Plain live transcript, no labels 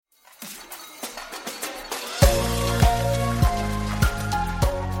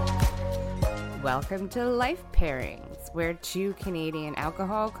welcome to Life Pairings, where two Canadian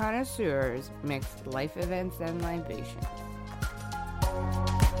alcohol connoisseurs mix life events and libations.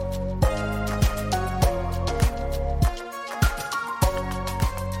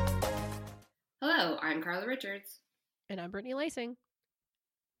 Hello, I'm Carla Richards. And I'm Brittany Lacing.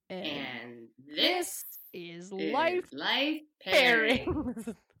 And this is Life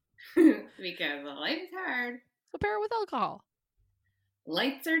Pairings. Because life is hard. So pair it with alcohol.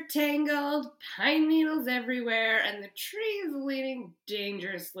 Lights are tangled, pine needles everywhere, and the tree is leaning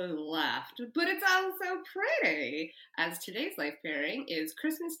dangerously left. But it's all so pretty, as today's life pairing is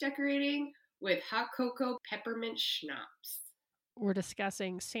Christmas decorating with hot cocoa peppermint schnapps. We're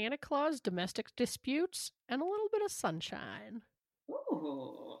discussing Santa Claus, domestic disputes, and a little bit of sunshine.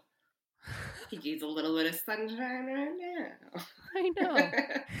 Ooh. Could use a little bit of sunshine right now. I know.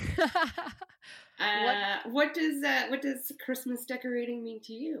 What does Christmas decorating mean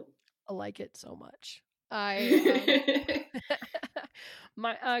to you? I like it so much.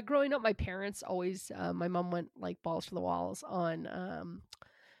 Growing up, my parents always, my mom went like balls to the walls on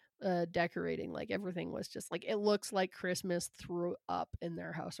decorating. Like everything was just like, it looks like Christmas threw up in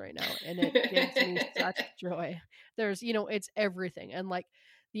their house right now, and it gives me such joy. There's, it's everything, and like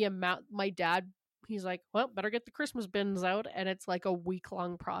the amount, my dad, he's like, well, better get the Christmas bins out, and it's like a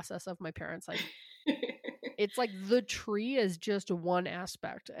week-long process of my parents like it's like the tree is just one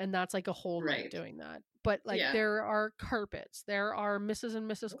aspect, and that's like a whole night doing that. But like there are carpets, there are Mrs.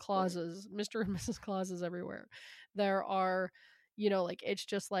 and Mrs. Clauses, Mr. and Mrs. Clauses everywhere. There are, like it's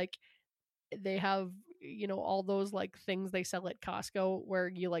just like they have, all those like things they sell at Costco where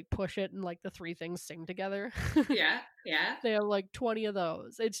you like push it and like the three things sing together. Yeah. They have like 20 of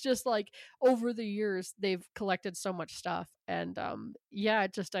those. It's just like over the years they've collected so much stuff, and and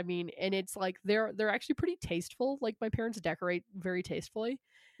it's like they're actually pretty tasteful. Like my parents decorate very tastefully.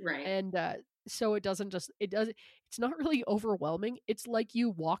 Right. And so it's not really overwhelming. It's like you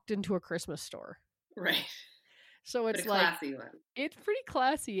walked into a Christmas store. Right. So it's like classy one. It's pretty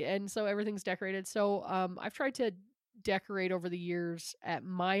classy, and so everything's decorated. So I've tried to decorate over the years at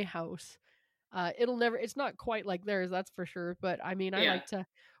my house. It's not quite like theirs, that's for sure. But I mean, I like to.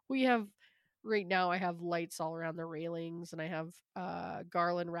 Right now I have lights all around the railings, and I have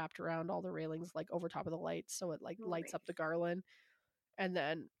garland wrapped around all the railings, like over top of the lights, so it like lights up the garland. And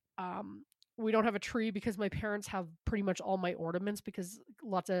then we don't have a tree because my parents have pretty much all my ornaments, because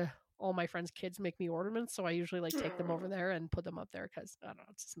all my friends' kids make me ornaments, so I usually like take them over there and put them up there because I don't know,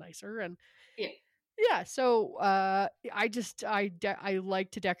 it's just nicer. And so I like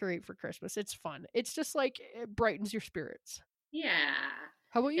to decorate for Christmas. It's fun. It's just like it brightens your spirits. Yeah.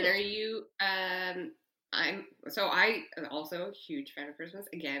 How about you? And are you I'm also a huge fan of Christmas.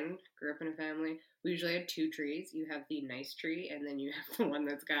 Again, grew up in a family. We usually had two trees. You have the nice tree, and then you have the one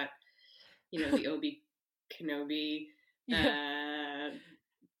that's got, the Obi Kenobi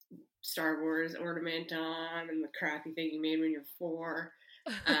Star Wars ornament on, and the crappy thing you made when you're 4.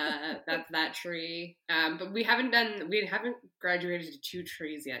 That's that tree. But we haven't graduated to 2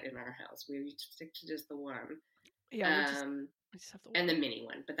 trees yet in our house. We stick to just the one. Yeah. We just have the one. And the mini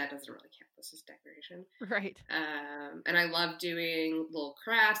one, but that doesn't really count. This is decoration. Right. And I love doing little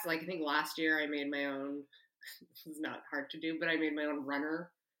crafts. Like I think last year I made my own, this is not hard to do, but I made my own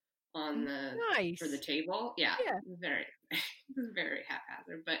runner on for the table. Yeah. Very, very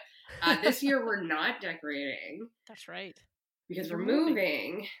haphazard. But this year we're not decorating. That's right. Because we're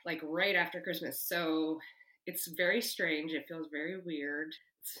moving like right after Christmas. So it's very strange. It feels very weird.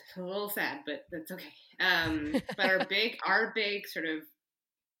 It's a little sad, but that's okay. But our big sort of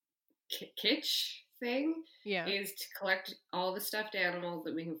kitsch thing is to collect all the stuffed animals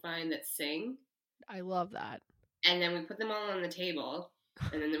that we can find that sing. I love that. And then we put them all on the table,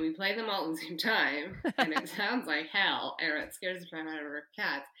 and then we play them all at the same time, and it sounds like hell, and it scares the crap out of our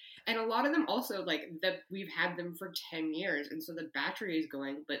cats. And a lot of them also, like, we've had them for 10 years, and so the battery is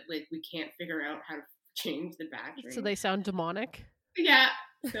going, but, like, we can't figure out how to change the battery. So they sound demonic? Yeah.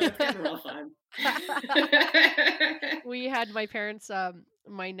 So it's kind of real fun. We had my parents,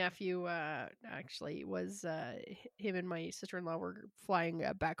 my nephew, actually was, him and my sister-in-law were flying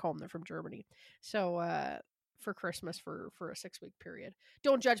back home. They're from Germany. So, for Christmas for a 6-week period.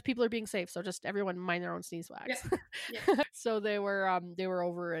 Don't judge, people are being safe, so just everyone mind their own sneeze wax. Yeah. So they were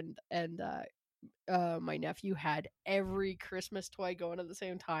over, and my nephew had every Christmas toy going at the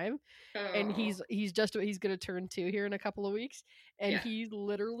same time. And he's gonna turn 2 here in a couple of weeks, and he's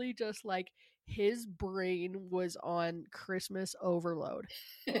literally just like, his brain was on Christmas overload.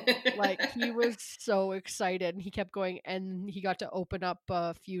 Like, he was so excited, and he kept going, and he got to open up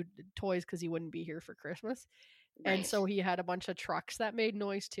a few toys because he wouldn't be here for Christmas. And Right. so he had a bunch of trucks that made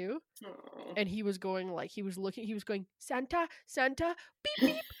noise too. Oh. And he was going like, he was going, Santa, Santa, beep,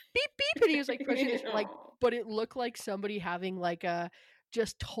 beep, beep, beep. And he was like pushing his, like, Aw. but it looked like somebody having like a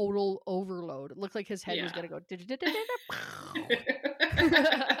just total overload. It looked like his head was Yeah. going to go.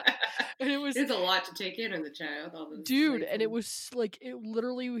 And it was, It's a lot to take in as a child, all those dude, lights and it and was like, it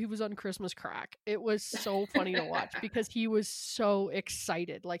literally, he was on Christmas crack. It was so funny to watch because he was so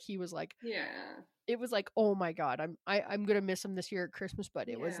excited. Like he was like, yeah. it was like, oh my god, I'm gonna miss him this year at Christmas. But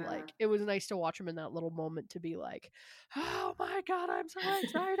it was Yeah. like, it was nice to watch him in that little moment to be like, oh my god, I'm so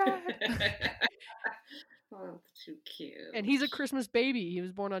excited. Oh, that's too cute. And he's a Christmas baby. He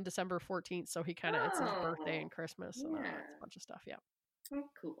was born on December 14th, so he kind of, it's his birthday Oh, and Christmas and yeah. it's a bunch of stuff. Yeah. Oh,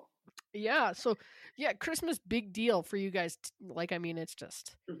 cool. Yeah. So yeah, Christmas, big deal for you guys. Like, I mean, it's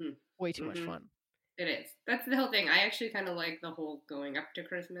just Hmm. way too much Hmm. fun. It is. That's the whole thing. I actually kind of like the whole going up to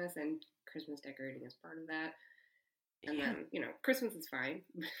Christmas, and Christmas decorating is part of that. And Yeah. then, Christmas is fine.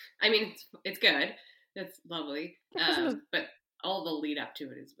 I mean, it's good. It's lovely. Christmas, But all the lead up to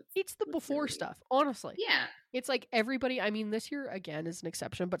it is it's the what's before really, stuff, honestly. yeah. It's like everybody, I mean, this year again is an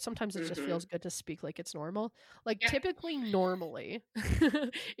exception, but sometimes it just Hmm. feels good to speak like it's normal. Like Yeah. typically normally,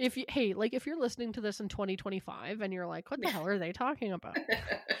 if you, hey, like if you're listening to this in 2025 and you're like, what the hell are they talking about?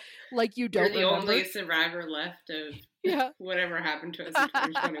 Like you We're don't the remember. only survivor left of Yeah. whatever happened to us in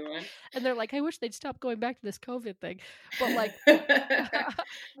 2021. And they're like, I wish they'd stop going back to this COVID thing. But like,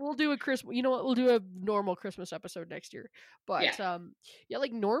 we'll do a Christmas, you know what? We'll do a normal Christmas episode next year. But Yeah. yeah,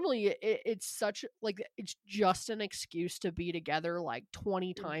 like normally it's such like, it's just an excuse to be together like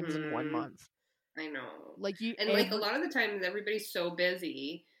 20 times in 1 Hmm. month. I know. Like you, And like a lot of the times everybody's so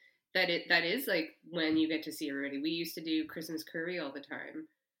busy that is like when you get to see everybody. We used to do Christmas curry all the time.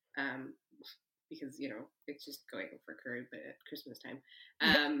 Because it's just going for curry but at Christmas time.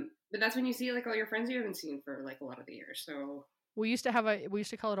 But that's when you see like all your friends you haven't seen for like a lot of the year. So we used to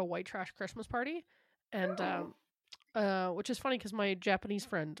call it a white trash Christmas party. And oh. which is funny because my Japanese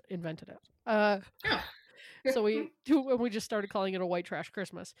friend invented it. Oh. So we just started calling it a white trash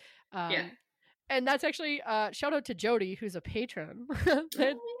Christmas. Yeah. And that's actually shout out to Jody, who's a patron.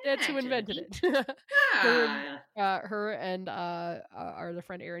 That's who invented Jody. it. Ah. Her and our other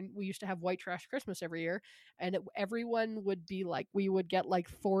friend Aaron. We used to have white trash Christmas every year, and everyone would be like, we would get like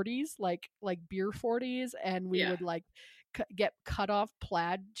 40s, like beer 40s, and we Yeah. would like get cut off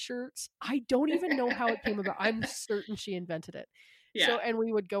plaid shirts. I don't even know how it came about. I'm certain she invented it. Yeah. So, and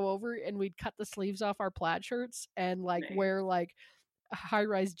we would go over and we'd cut the sleeves off our plaid shirts and like Nice. wear like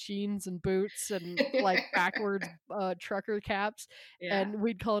high-rise jeans and boots and like backwards trucker caps. Yeah. And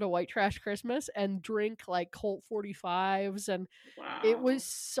we'd call it a white trash Christmas and drink like Colt 45s, and Wow. it was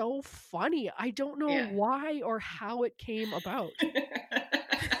so funny. I don't know Yeah. why or how it came about.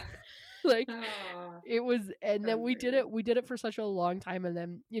 Like it was, and then we did it for such a long time, and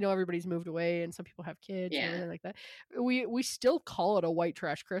then everybody's moved away and some people have kids and everything like that. We still call it a white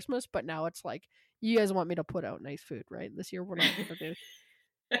trash Christmas, but now it's like, you guys want me to put out nice food, right? This year we're not gonna do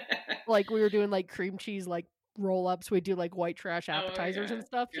like we were doing like cream cheese like roll-ups. We do like white trash appetizers and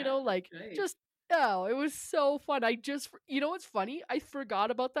stuff, like nice. just it was so fun. I just, what's funny? I forgot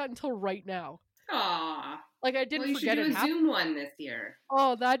about that until right now. Aw. Like I didn't forget it. You should do a Zoom one this year.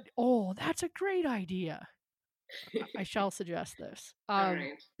 That's a great idea. I shall suggest this. All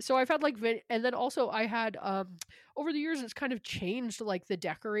right. So I've had like, and then also I had over the years it's kind of changed like the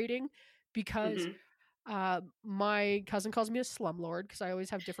decorating because my cousin calls me a slumlord because I always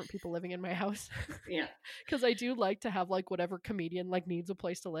have different people living in my house. Yeah. Because I do like to have like whatever comedian like needs a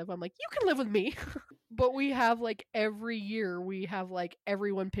place to live. I'm like, you can live with me. But we have like every year we have like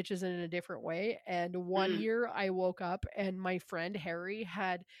everyone pitches in a different way. And one year I woke up and my friend Harry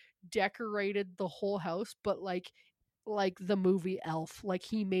had decorated the whole house, but like the movie Elf. Like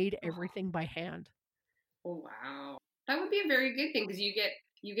he made everything by hand. Oh wow. That would be a very good thing because you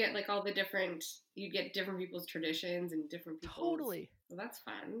get like all the different people's traditions and different people's. Totally. Well, that's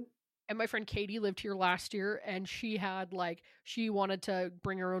fun. And my friend Katie lived here last year, and she had like, she wanted to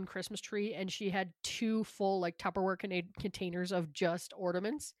bring her own Christmas tree, and she had 2 full like Tupperware containers of just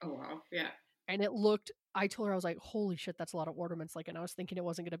ornaments. Oh wow, yeah. And it looked, I told her, I was like, holy shit, that's a lot of ornaments. Like, and I was thinking it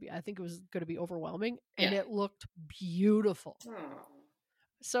wasn't going to be, I think it was going to be overwhelming, and it looked beautiful. Oh.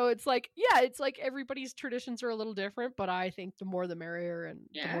 So it's like, yeah, it's like everybody's traditions are a little different, but I think the more the merrier, and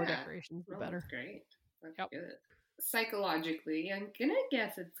the more decorations, the better. That's great. That's good. Psychologically, I'm gonna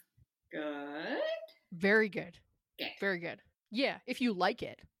guess it's good. Very good. Yeah. Very good. Yeah, if you like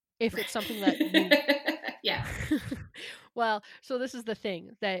it. If it's something that you... Yeah. Well, so this is the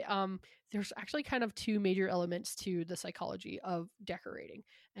thing that there's actually kind of 2 major elements to the psychology of decorating.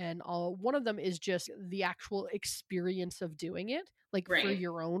 and one of them is just the actual experience of doing it, like for Right.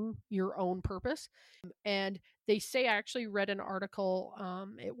 your own purpose. And they say, I actually read an article,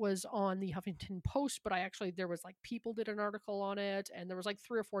 it was on the Huffington Post, but there was like People did an article on it, and there was like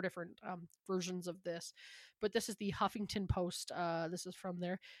 3 or 4 different versions of this, but this is the Huffington Post, this is from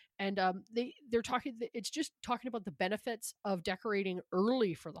there. And they're talking, it's just talking about the benefits of decorating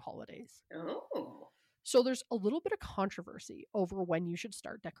early for the holidays. Oh. So there's a little bit of controversy over when you should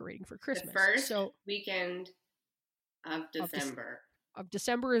start decorating for The Christmas. first So weekend of of, December. of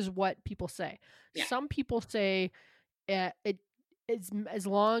December is what people say. Yeah. Some people say it is as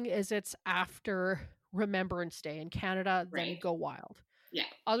long as it's after Remembrance Day in Canada, then Right. go wild. Yeah.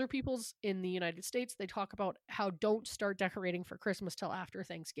 Other people's in the United States, they talk about how don't start decorating for Christmas till after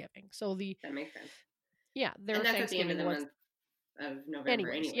Thanksgiving. So That makes sense. their And that's at the end of Thanksgiving the was month of November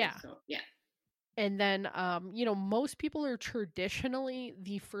anyways, anyway. yeah. So yeah. And then, most people are traditionally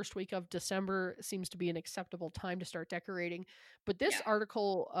the first week of December seems to be an acceptable time to start decorating. But this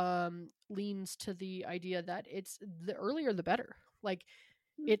article leans to the idea that it's the earlier the better. Like,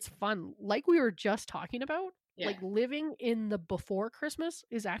 it's fun. Like we were just talking about, Yeah. like living in the before Christmas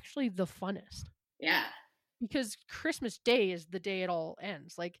is actually the funnest. Yeah. Because Christmas Day is the day it all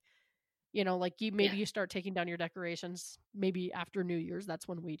ends. Like, like you start taking down your decorations maybe after New Year's. That's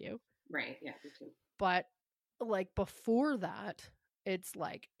when we do. Right. Yeah. Me too. But like before that, it's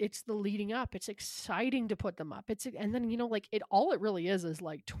like it's the leading up. It's exciting to put them up. And then like all it really is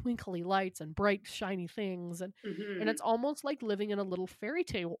like twinkly lights and bright shiny things, and it's almost like living in a little fairy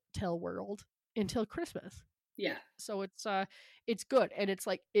tale world until Christmas. Yeah. So it's good, and it's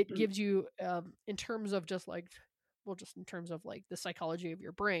like it gives you in terms of just in terms of like the psychology of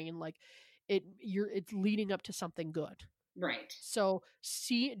your brain, like it's leading up to something good. Right. So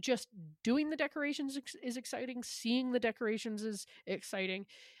just doing the decorations is exciting. Seeing the decorations is exciting.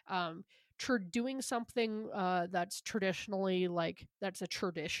 Doing something that's traditionally like that's a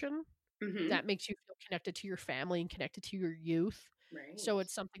tradition that makes you feel connected to your family and connected to your youth. Right. So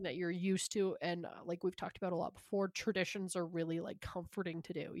it's something that you're used to, and like we've talked about a lot before, traditions are really like comforting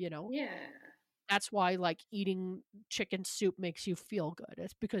to do. Yeah. That's why like eating chicken soup makes you feel good.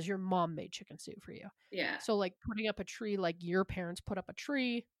 It's because your mom made chicken soup for you. Yeah. So like putting up a tree, like your parents put up a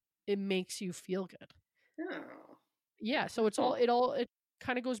tree, it makes you feel good. Oh. Yeah. So it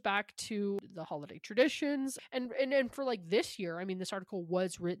kind of goes back to the holiday traditions, and for like this year, I mean, this article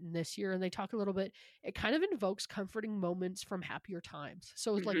was written this year, and they talk a little bit, it kind of invokes comforting moments from happier times.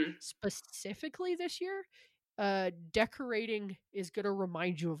 So it's like specifically this year, decorating is going to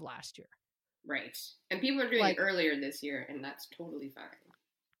remind you of last year. Right. And people are doing it earlier this year, and that's totally fine.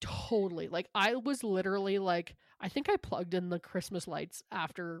 Totally. Like I was literally like, I think I plugged in the Christmas lights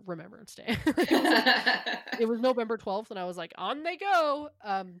after Remembrance Day. It was November 12th, and I was like, on they go.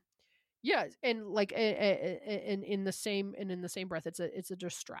 Yeah, and like and in the same breath, it's a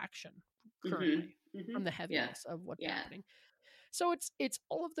distraction currently from the heaviness of what's happening. So it's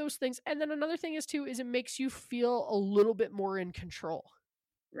all of those things. And then another thing is it makes you feel a little bit more in control.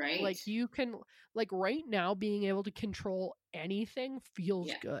 Right. Like you can, like right now, being able to control anything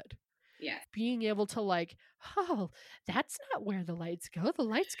feels good. Yeah. Being able to like, oh, that's not where the lights go. The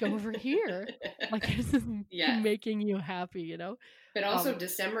lights go over here. Like this is making you happy, But also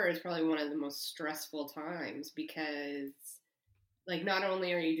December is probably one of the most stressful times because like not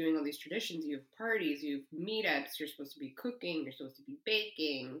only are you doing all these traditions, you have parties, you have meetups, you're supposed to be cooking, you're supposed to be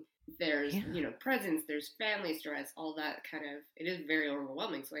baking. There's, presents, there's family stress, all that kind of, it is very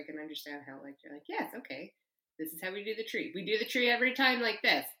overwhelming. So I can understand how like, you're like, yes, okay, this is how we do the tree. We do the tree every time like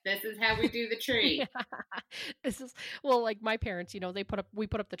this. This is how we do the tree. This is, well, like my parents, we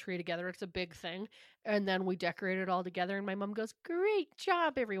put up the tree together. It's a big thing. And then we decorate it all together. And my mom goes, great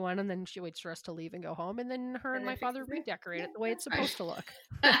job, everyone. And then she waits for us to leave and go home. And then her and my father redecorate it the way it's supposed to look.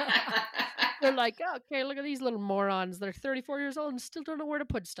 They're like, oh, okay, look at these little morons. They're 34 years old and still don't know where to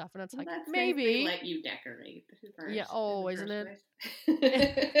put stuff. And it's like, maybe they let you decorate. Yeah. Oh, isn't it?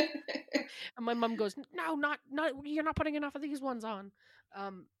 And my mom goes, no, not you're not putting enough of these ones on.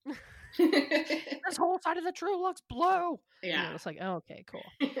 This whole side of the tree looks blue. Yeah. It's like, oh, okay, cool.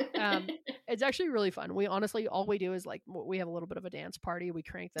 It's actually really fun. We honestly, all we do is like, we have a little bit of a dance party. We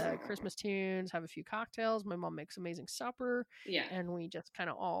crank the Christmas tunes, have a few cocktails. My mom makes amazing supper. Yeah. And we just kind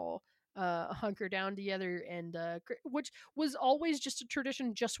of all hunker down together, and which was always just a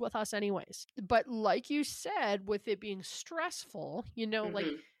tradition just with us anyways. But like you said, with it being stressful, like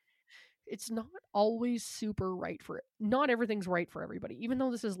it's not always super right for it. Not everything's right for everybody, even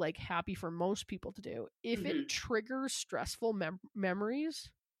though this is like happy for most people to do. If it triggers stressful memories,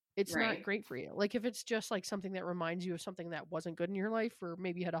 it's not Right. great for you. Like if it's just like something that reminds you of something that wasn't good in your life, or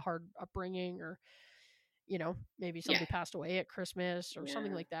maybe you had a hard upbringing, or maybe Yeah. somebody passed away at Christmas or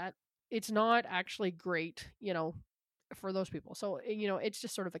something Yeah. like that. It's not actually great, for those people. So, it's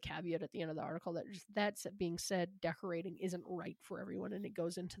just sort of a caveat at the end of the article that just that's being said, decorating isn't right for everyone, and it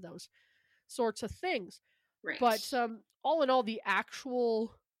goes into those sorts of things. Right. But all in all, the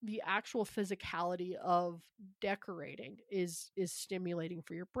actual physicality of decorating is stimulating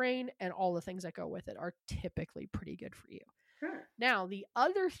for your brain, and all the things that go with it are typically pretty good for you. Huh. Now, the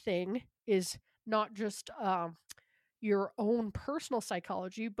other thing is not just your own personal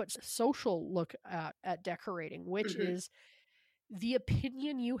psychology, but social look at decorating, which Mm-hmm. is the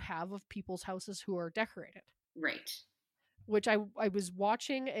opinion you have of people's houses who are decorated. Right. Which I was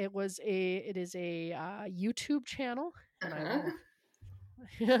watching. It is a YouTube channel, and I Uh-huh.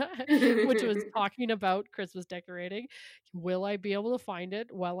 will which was talking about Christmas decorating. Will I be able to find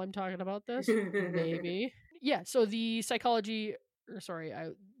it while I'm talking about this? Maybe. Yeah, so the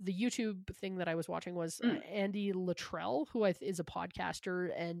YouTube thing that I was watching was Mm. Andy Luttrell, who is a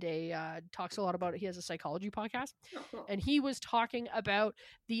podcaster and talks a lot about it. He has a psychology podcast, Oh, cool. and he was talking about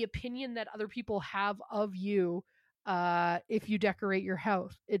the opinion that other people have of you if you decorate your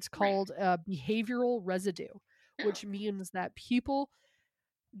house. It's Right. called behavioral residue, Oh. which means that people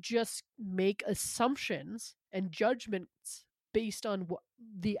just make assumptions and judgments based on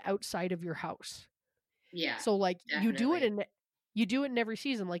the outside of your house. Yeah. So like Definitely. you do it in every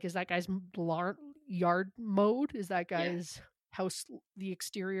season. Like, is that guy's yard mowed? Is that Yeah. guy's house, the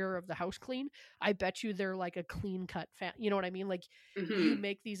exterior of the house clean? I bet you they're like a clean cut you know what I mean? Like, you Mm-hmm.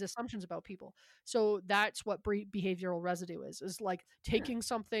 make these assumptions about people. So that's what behavioral residue is like Yeah. taking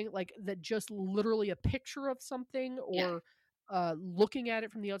something like that, just literally a picture of something, Yeah. or looking at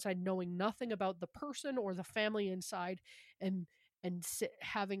it from the outside, knowing nothing about the person or the family inside, and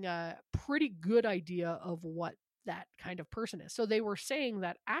having a pretty good idea of what that kind of person is. So they were saying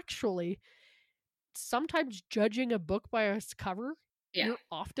that actually sometimes judging a book by its cover, Yeah. you're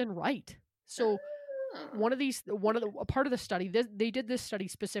often right. So Oh. a part of the study, they did this study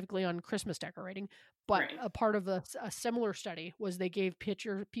specifically on Christmas decorating, but Right. a part of a similar study was they gave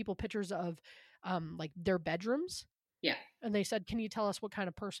people pictures of like their bedrooms, Yeah. and they said, can you tell us what kind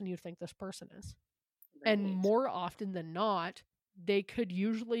of person you think this person is? And Right. more often than not, they could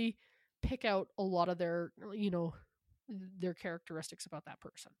usually pick out a lot of their characteristics about that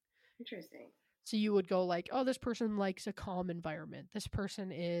person. Interesting. So you would go like, oh, this person likes a calm environment, this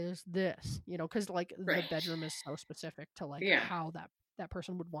person is this, because like the Right. bedroom is so specific to like Yeah. how that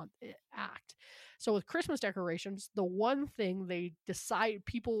person would want it act. So with Christmas decorations, the one thing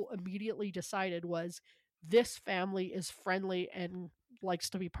people immediately decided was, this family is friendly and likes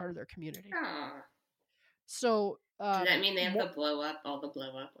to be part of their community. Oh. So Does that mean they have all the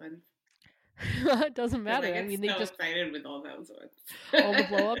blow up ones? it doesn't Because I matter. I get mean, they so just excited with all those ones. all the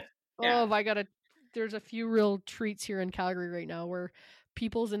blow ups. Yeah. Oh, if I gotta, there's a few real treats here in Calgary right now where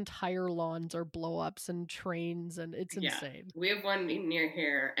people's entire lawns are blow ups and trains, and it's Yeah. insane. We have one near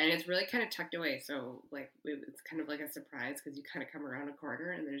here, and it's really kind of tucked away. So, like, it's kind of like a surprise because you kind of come around a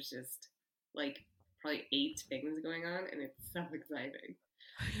corner and there's just like probably 8 things going on, and it's so exciting.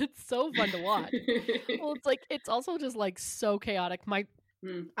 It's so fun to watch. Well, it's also just like so chaotic.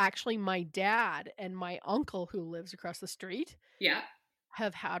 Actually, my dad and my uncle, who lives across the street, Yeah.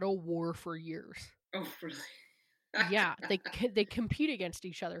 have had a war for years. Oh, really? Yeah, they compete against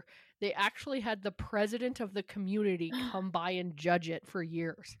each other. They actually had the president of the community come by and judge it for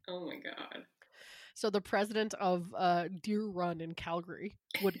years. Oh my god. So the president of Deer Run in Calgary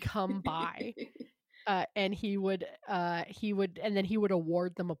would come by, and he would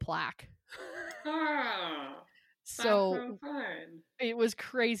award them a plaque. Oh, that's So so fun. it was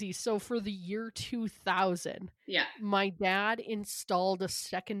crazy. So for the year 2000, Yeah. my dad installed a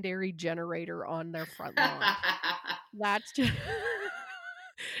secondary generator on their front lawn.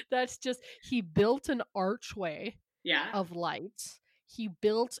 That's just he built an archway Yeah. of lights. He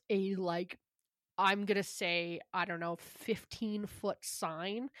built a, like, I'm gonna say, I don't know, 15-foot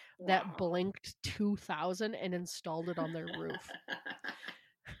sign that Wow. blinked 2000 and installed it on their roof.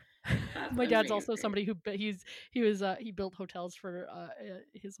 That's My dad's amazing. also somebody who he built hotels for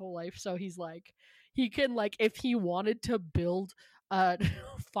his whole life, so he's like, he can, like, if he wanted to build a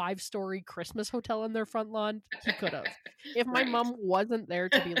 5-story Christmas hotel in their front lawn, he could have. If my Right. mom wasn't there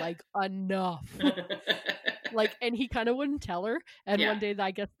to be like, enough. Like, and he kind of wouldn't tell her. And Yeah. one day,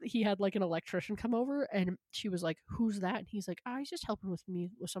 I guess he had like an electrician come over, and she was like, "Who's that?" And he's like, "Oh, he's just helping with me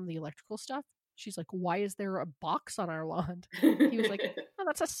with some of the electrical stuff." She's like, "Why is there a box on our lawn?" He was like, "Oh,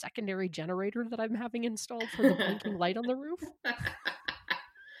 that's a secondary generator that I'm having installed for the blinking light on the roof."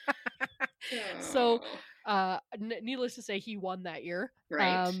 So, Oh, needless to say, he won that year.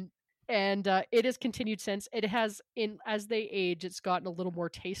 right. And it has continued since. It has, in as they age, it's gotten a little more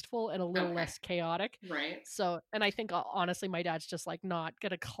tasteful and a little Okay. less chaotic. Right. So, and I think honestly, my dad's just like not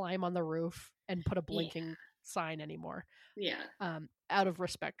gonna climb on the roof and put a Yeah. blinking sign anymore. Yeah. Out of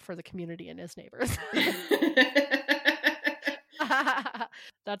respect for the community and his neighbors.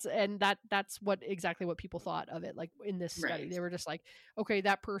 That's what exactly what people thought of it, like in this study. Right. They were just like, okay,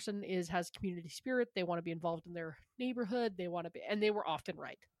 that person has community spirit, they want to be involved in their neighborhood, they want to be, and they were often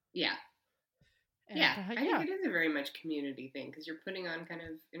right. Yeah. Yeah. And I think it is a very much community thing because you're putting on kind of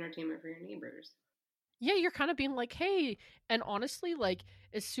entertainment for your neighbors. yeah, you're kind of being like, hey, and honestly, like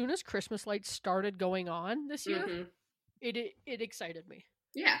as soon as Christmas lights started going on this year, Mm-hmm. it excited me.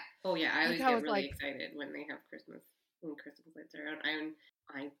 Yeah. Oh, yeah. I Like always I get was really like, excited when they have Christmas, when Christmas lights are out. I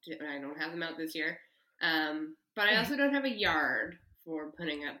don't have them out this year. But I also don't have a yard for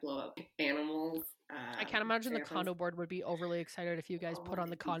putting up blow up animals. I can't imagine the Santas. condo board would be overly excited if you guys put on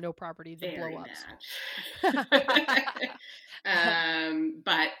the condo property the Very blow ups.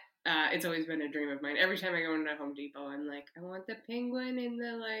 But it's always been a dream of mine. Every time I go into Home Depot, I'm like, I want the penguin in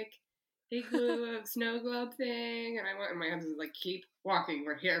the like igloo of snow globe thing, and my husband's like, keep walking.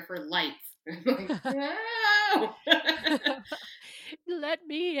 We're here for lights. I'm like, no. Let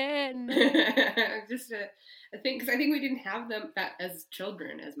me in. Just a thing, because I think we didn't have them that as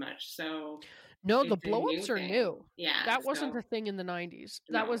children as much. So no, the it's a blow new ups are thing. new. Yeah, That wasn't a thing in the 90s.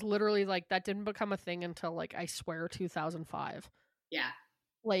 That was No. literally like, that didn't become a thing until like, I swear, 2005. Yeah.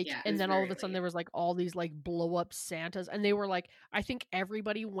 Like, Yeah, it and was then all very of a sudden late. there was like all these like blow up Santas, and they were like, I think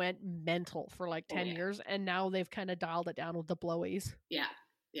everybody went mental for like 10 yeah. years, and now they've kind of dialed it down with the blowies. Yeah.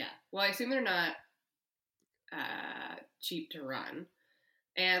 Yeah. Well, I assume they're not cheap to run,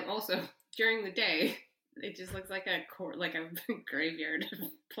 and also during the day, it just looks like a graveyard of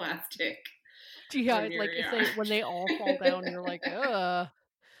plastic. Yeah, like when they all fall down, you're like, ugh,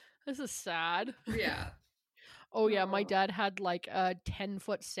 this is sad. Yeah. Oh yeah, my dad had like a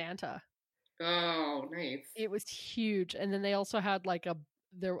 10-foot Santa. Oh, nice. It was huge. And then they also had like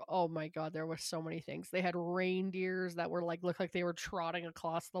oh my god, there were so many things. They had reindeers that were like, looked like they were trotting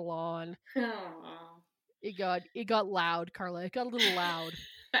across the lawn. Oh. It got loud, Carla. It got a little loud.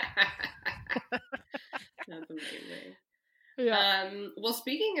 That's amazing. Yeah. Well,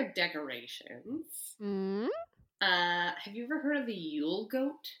 speaking of decorations, Mm? have you ever heard of the Yule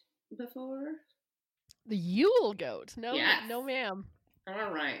goat before? The Yule goat? No, Yes. no, ma'am.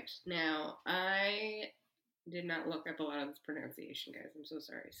 All right. Now, I did not look up a lot of this pronunciation, guys. I'm so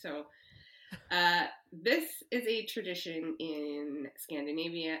sorry. So, this is a tradition in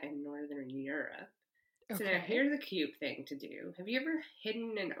Scandinavia and Northern Europe. So now here's a cute thing to do. Have you ever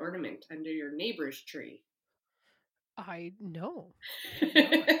hidden an ornament under your neighbor's tree? I know.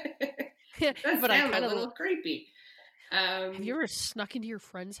 That But sounds a little creepy. Have you ever snuck into your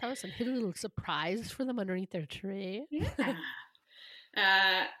friend's house and hid a little surprise for them underneath their tree? Yeah.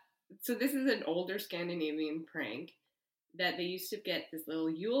 So this is an older Scandinavian prank that they used to get this little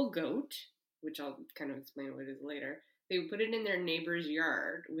Yule goat, which I'll kind of explain what it is later. They would put it in their neighbor's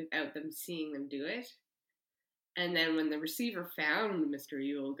yard without them seeing them do it. And then when the receiver found Mr.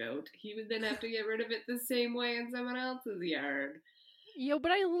 Yule goat, he would then have to get rid of it the same way in someone else's yard. Yo,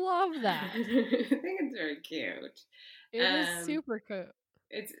 but I love that. I think it's very cute. It is super cute.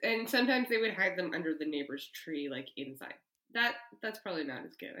 And sometimes they would hide them under the neighbor's tree, like inside. That's probably not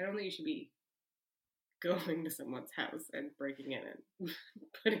as good. I don't think you should be going to someone's house and breaking in and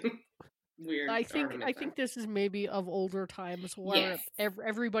putting weird. I think this is maybe of older times where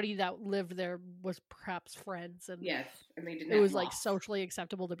everybody that lived there was perhaps friends, and and they didn't. It was like socially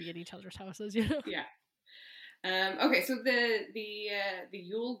acceptable to be in each other's houses, you know. Yeah. Okay, so the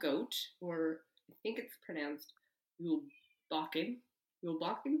Yule goat, or I think it's pronounced Yulbakken.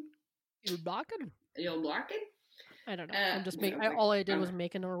 I don't know. I'm just making. All I did was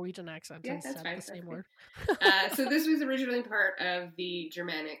make a Norwegian accent and said the same word. So this was originally part of the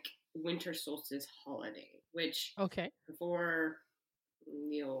Germanic winter solstice holiday, which before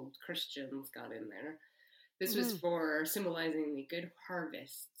the old Christians got in there, this was for symbolizing the good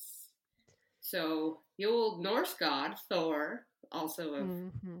harvests. So the old Norse god Thor, also of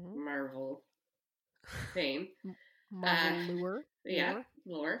Marvel fame, Marvel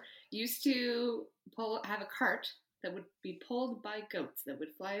lore, used to have a cart that would be pulled by goats that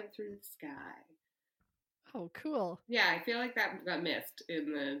would fly through the sky. Oh, cool. Yeah, I feel like that got missed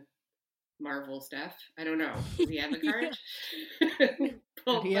in the Marvel stuff. I don't know. Does he have a cart?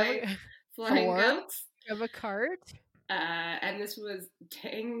 Pulled by flying goats? You have a cart? And this was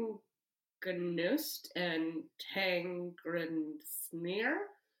Tangnust and Tangrensnir.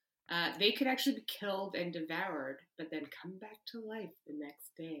 They could actually be killed and devoured, but then come back to life the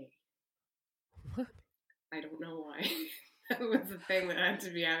next day. What? I don't know why. That was the thing that had to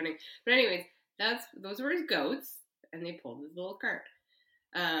be happening. But anyways, those were his goats, and they pulled his little cart.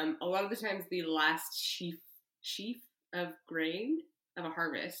 A lot of the times, the last sheaf of grain of a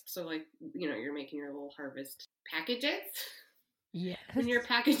harvest. So, like, you're making your little harvest packages. Yes. When you're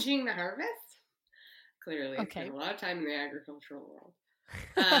packaging the harvest. Clearly, I Okay. spent a lot of time in the agricultural world.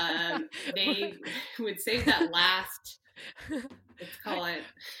 They would save that last, let's call it,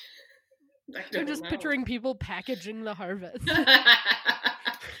 I'm just picturing people packaging the harvest.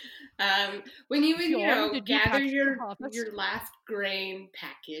 When you would, gather your harvest? last grain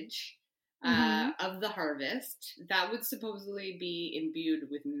package of the harvest, that would supposedly be imbued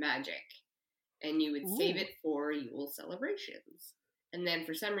with magic, and you would save it for Yule celebrations. And then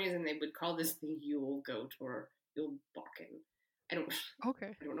for some reason they would call this the Yule goat or Yule Bakken. I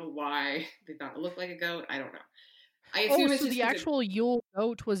don't know why they thought it looked like a goat. I don't know. I assume it's so just the actual Yule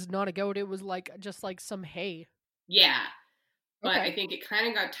goat was not a goat. It was just like some hay. Yeah. But I think it kind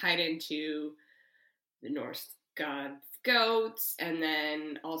of got tied into the Norse gods' goats, and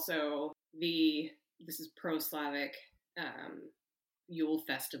then also this is pro-Slavic Yule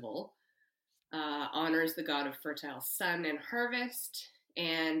festival, honors the god of fertile sun and harvest,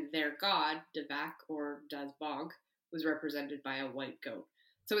 and their god, Devak or Dazbog, was represented by a white goat.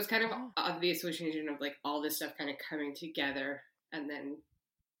 So it's kind of the association of like all this stuff kind of coming together, and then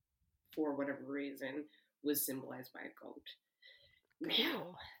for whatever reason was symbolized by a goat.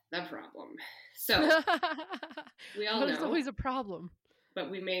 Now, the problem. So, we all know. There's always a problem.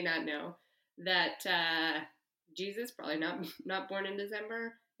 But we may not know that Jesus, probably not born in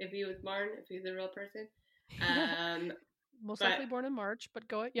December, if he was a real person. Most likely born in March, but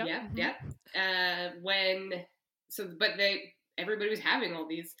go ahead. Yeah. Everybody was having all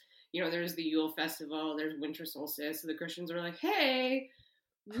these, there's the Yule festival, there's winter solstice, so the Christians were like, hey,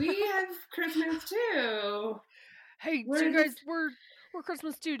 we have Christmas too. Hey, so you guys, we're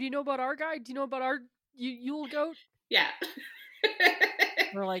Christmas too. Do you know about our guy? Do you know about our Yule goat? Yeah.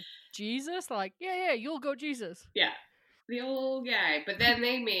 We're like, Jesus? They're like, yeah, Yule goat Jesus. Yeah. The old guy. But then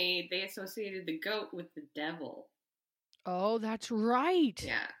they associated the goat with the devil. Oh, that's right.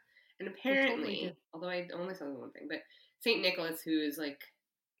 Yeah. And apparently, although I only saw one thing, but St. Nicholas, who is like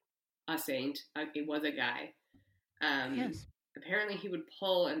a saint, it was a guy. Yes. Apparently he would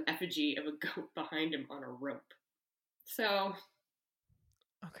pull an effigy of a goat behind him on a rope. So.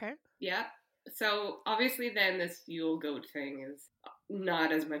 Okay. Yeah. So obviously then this Yule goat thing is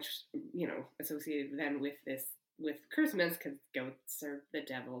not as much, associated then with Christmas, because goats are the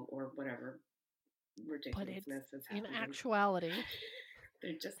devil or whatever ridiculousness is happening. In actuality,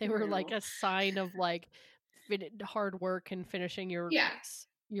 they were like a sign of like hard work and finishing your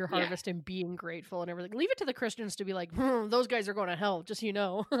harvest and being grateful and everything. Leave it to the Christians to be like, those guys are going to hell, just so you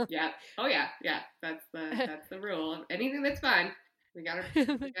know. Yeah. Oh yeah. That's the rule. Anything that's fun, we gotta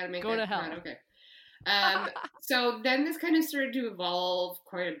make go to hell. Fun. Okay. So then this kind of started to evolve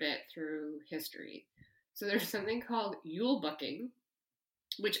quite a bit through history. So there's something called Yule bucking,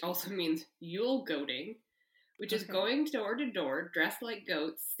 which also means Yule goating, which is going door to door dressed like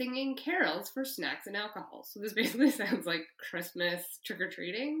goats, singing carols for snacks and alcohol. So this basically sounds like Christmas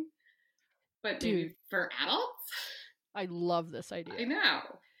trick-or-treating, but maybe for adults. I love this idea. I know.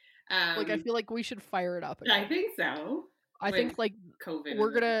 I feel like we should fire it up again. I think so. I think like COVID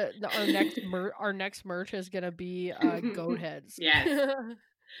we're gonna our next merch is gonna be goat heads. Yes.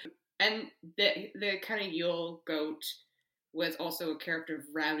 And the kind of Yule goat was also a character of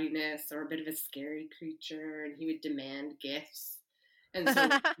rowdiness or a bit of a scary creature, and he would demand gifts. And so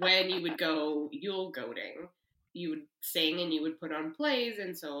when you would go Yule goating, you would sing and you would put on plays,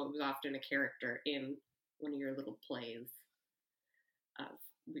 and so it was often a character in one of your little plays of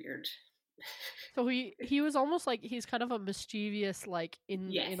weird. So he was almost like he's kind of a mischievous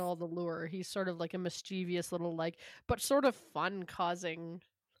in all the lore. He's sort of like a mischievous little but sort of fun causing.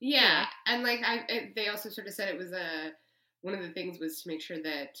 Yeah, and they also sort of said it was one of the things was to make sure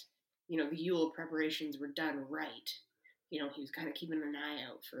that the Yule preparations were done right. He was kind of keeping an eye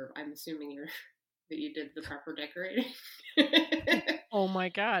out for. I'm assuming that you did the proper decorating. Oh my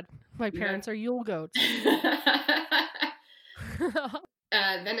God, my parents are Yule goats.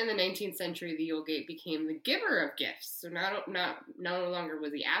 Then in the 19th century, the Yule Gate became the giver of gifts. So no longer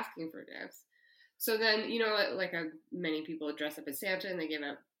was he asking for gifts. So then, many people dress up as Santa and they give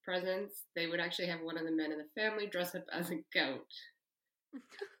out presents. They would actually have one of the men in the family dress up as a goat.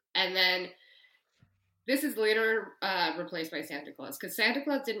 And then this is later replaced by Santa Claus, because Santa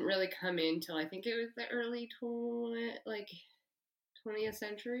Claus didn't really come in till I think it was the early 20th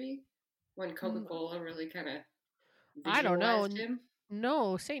century when Mm, Coca-Cola really kind of I don't know. visualized him.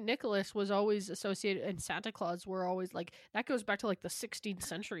 No, Saint Nicholas was always associated, and Santa Claus were always like that. Goes back to like the 16th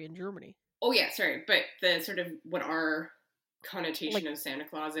century in Germany. Oh yeah, sorry, but the sort of what our Like, connotation of Santa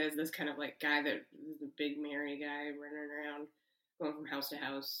Claus is this kind of like guy that is the big merry guy running around, going from house to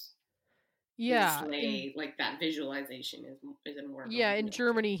house in a yeah, in sleigh. Like that visualization is a more of a yeah, in real thing.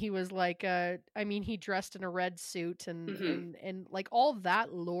 Germany he was like I mean he dressed in a red suit and Mm-hmm. like all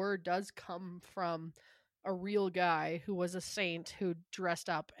that lore does come from a real guy who was a saint who dressed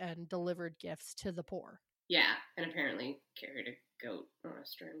up and delivered gifts to the poor. Yeah, and apparently carried a goat on a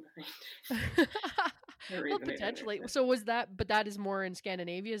string behind. For a Well, reason I don't potentially. understand. So was that but that is more in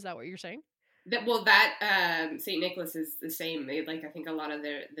Scandinavia, is that what you're saying? That Saint Nicholas is the same. Like I think a lot of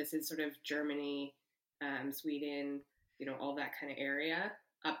this is sort of Germany, Sweden, all that kind of area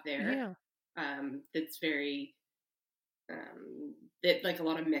up there. Yeah. That's very that like a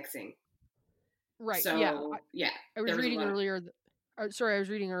lot of mixing. Right. Yeah. So yeah, I there was was a reading lot of earlier. Sorry, I was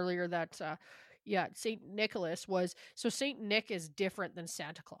reading earlier that yeah, Saint Nicholas was so Saint Nick is different than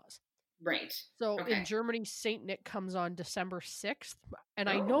Santa Claus. right. So in Okay. Germany, Saint Nick comes on December 6th, and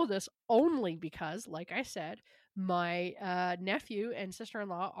I know Oh, this only because, like I said, my nephew and sister in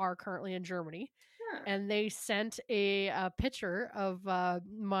law are currently in Germany, huh. and they sent a picture of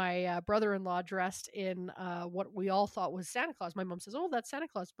my brother-in-law dressed in what we all thought was Santa Claus. My mom says, "Oh, that's Santa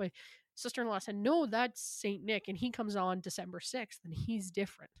Claus." My sister-in-law said, "No, that's Saint Nick, and he comes on December 6th, and he's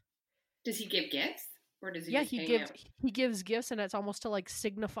different." Does he give gifts or does he Yeah, just hang out? he gives gifts, and it's almost to like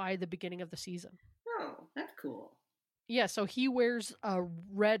signify the beginning of the season. Oh, that's cool. Yeah, so he wears a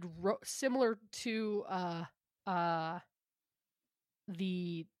similar to uh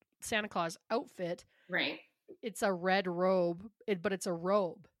the Santa Claus outfit. Right. It's a red robe, but it's a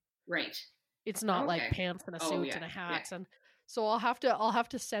robe. Right. It's not like Okay. pants and a Oh suit yeah. and a Yeah. hat. And so I'll have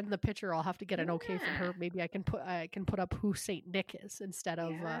to send the picture. I'll have to get an okay from Yeah. her. Maybe I can put up who Saint Nick is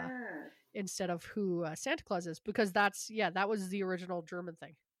Yeah. instead of who Santa Claus is, because that's yeah, that was the original German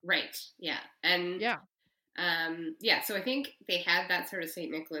thing. Right. Yeah. And Yeah. yeah, so I think they had that sort of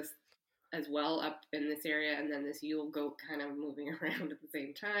St. Nicholas as well up in this area, and then this Yule goat kind of moving around at the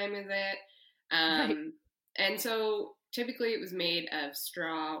same time as it. Right. And so typically it was made of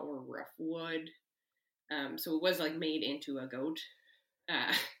straw or rough wood. So it was like made into a goat.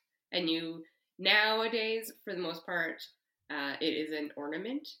 Uh, and you nowadays, for the most part, it is an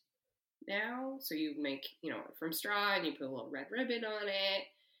ornament now. So you make, from straw and you put a little red ribbon on it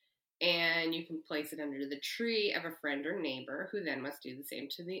and you can place it under the tree of a friend or neighbor who then must do the same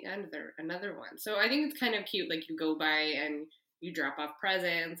to the another one. So I think it's kind of cute. Like you go by and you drop off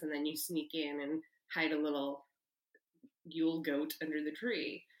presents, and then you sneak in and hide a little Yule goat under the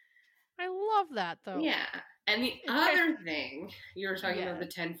tree. I love that though. Yeah. And the It kind other thing, you were talking about yeah. the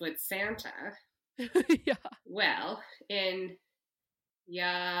 10-foot Santa. Yeah. Well, in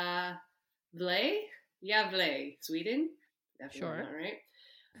Gävle, Gävle, Sweden, definitely Sure. not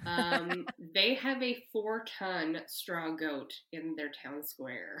right. They have a 4-ton straw goat in their town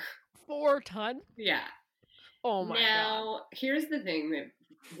square. 4 ton? Yeah. Oh my god. Now, here's the thing that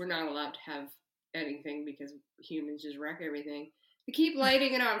we're not allowed to have anything because humans just wreck everything. They keep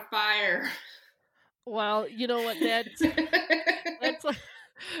lighting it on fire. Well, you know what? That's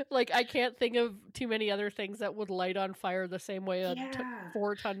like I can't think of too many other things that would light on fire the same way a Yeah.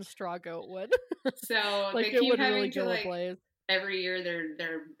 4 ton straw goat would. So Like they it keep would really having to go like ablaze. every year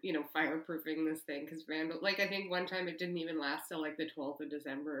they're fireproofing this thing because vandal. Like I think one time it didn't even last till like the 12th of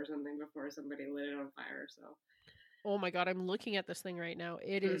December or something before somebody lit it on fire. So Oh my god, I'm looking at this thing right now.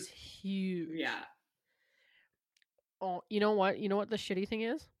 It is huge. yeah. Oh, you know what? You know what the shitty thing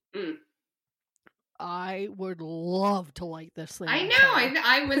is? Mm. I would love to light this thing I on know. fire.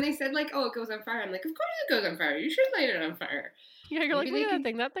 I when they said like, oh, it goes on fire, I'm like, of course it goes on fire. You should light it on fire. Yeah, you're like, Maybe look they at that can.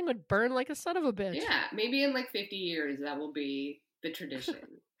 thing. That thing would burn like a son of a bitch. Yeah, maybe in like 50 years that will be the tradition.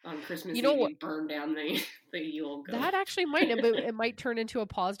 On Christmas You know Eve, what? you burn down the Yule goat. That actually might, it might turn into a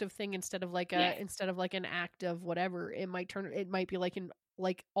positive thing instead of like Yes. an act of whatever. It might be like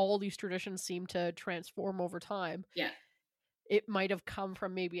like all these traditions seem to transform over time. Yeah. It might have come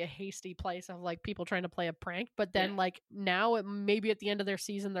from maybe a hasty place of like people trying to play a prank, but Yeah. then like now it maybe at the end of their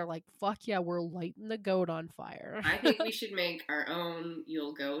season they're like, fuck yeah, we're lighting the goat on fire. I think we should make our own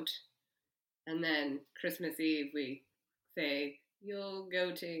Yule goat, and then Christmas Eve we say Yule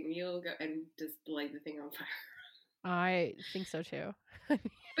goating, Yule go, and just light the thing on fire. I think so too.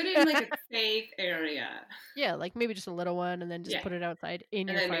 But in like a safe area. Yeah, like maybe just a little one, and then just Yeah. put it outside in And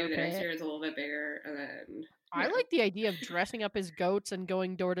your then fire maybe the next pit. year is a little bit bigger, and then, I like the idea of dressing up as goats and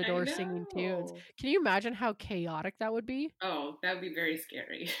going door to I door singing tunes. know. Can you imagine how chaotic that would be? Oh, that would be very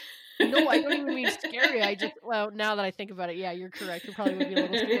scary. No, I don't even mean scary. Well, now that I think about it, yeah, you're correct. It probably would be a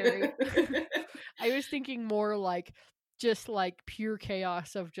little scary. I was thinking more like just like pure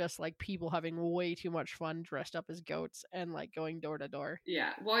chaos of just like people having way too much fun dressed up as goats and like going door to door.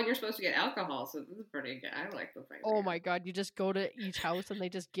 Yeah. Well, and you're supposed to get alcohol, so this is pretty good. I like this Oh idea. my god, you just go to each house and they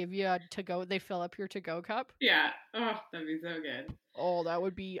just give you a to go, they fill up your to go cup. Yeah. Oh, that'd be so good. Oh, that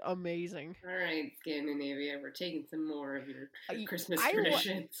would be amazing. All right, Scandinavia, we're taking some more of your I, Christmas I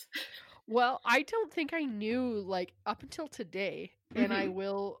traditions. Well, I don't think I knew like up until today, and I Mhm.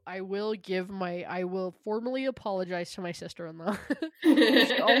 will I will formally apologize to my sister-in-law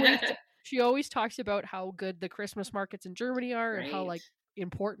because she always talks about how good the Christmas markets in Germany are and how Right. like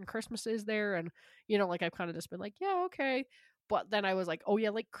important Christmas is there, and like I've kind of just been like, yeah, okay. But then I was like, oh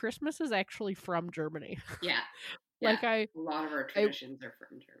yeah, like Christmas is actually from Germany. Yeah. Yeah. Like I A lot of our I traditions are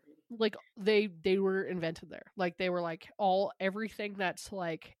from Germany. like they were invented there. Like they were like everything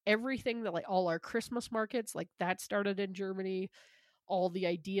that like all our Christmas markets, like that started in Germany. All the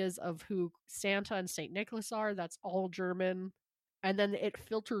ideas of who Santa and Saint Nicholas are, that's all German. And then it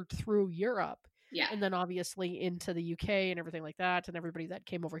filtered through Europe, Yeah. and then obviously into the UK and everything like that, and everybody that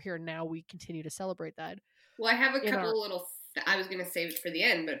came over here. And now we continue to celebrate that Well, I have a in our couple little. I was going to save it for the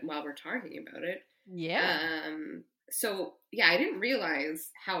end, but while we're talking about it, yeah. so yeah, I didn't realize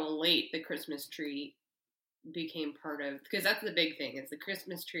how late the Christmas tree became part of, because that's the big thing. Is the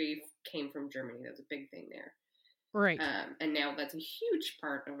Christmas tree came from Germany. That's a big thing there. Right. And now that's a huge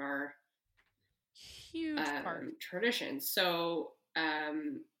part of our Huge part. tradition. So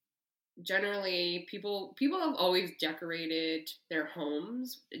generally, people have always decorated their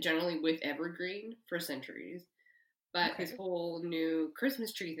homes generally with evergreen for centuries. But Okay. this whole new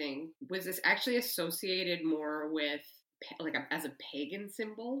Christmas tree thing was this actually associated more with like as a pagan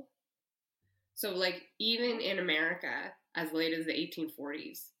symbol. So like even in America, as late as the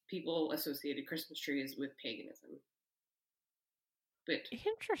 1840s, people associated Christmas trees with paganism. But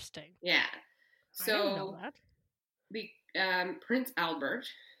Interesting. yeah, I didn't know so that. the Prince Albert,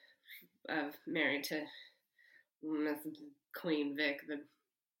 married to Queen Vic, the,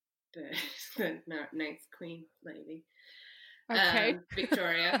 the nice queen lady. Okay.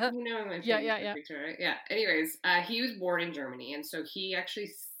 Victoria. You know my Yeah. Victoria. Yeah. Anyways, he was born in Germany, and so he actually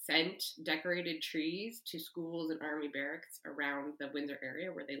sent decorated trees to schools and army barracks around the Windsor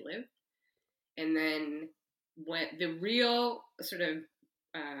area where they live. And then when the real sort of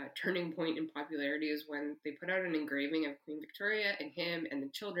turning point in popularity is when they put out an engraving of Queen Victoria and him and the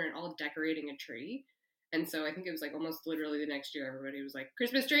children all decorating a tree. And so I think it was like almost literally the next year, everybody was like,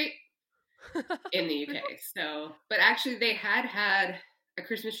 Christmas tree in the UK. So, but actually they had a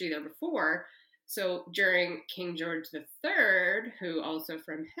Christmas tree there before. So during King George III, who also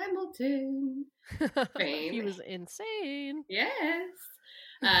from Hamilton fame, He was insane. yes,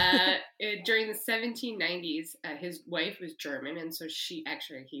 during the 1790s, his wife was German, and so he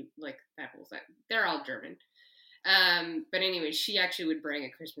like that whole set. They're all German. But anyway, she actually would bring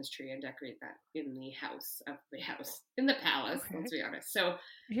a Christmas tree and decorate that in the house in the palace. Okay. Let's be honest. So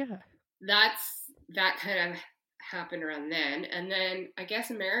Yeah. that kind of happened around then, and then I guess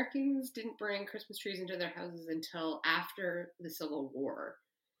Americans didn't bring Christmas trees into their houses until after the Civil War,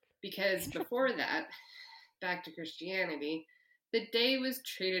 because before that, back to Christianity, the day was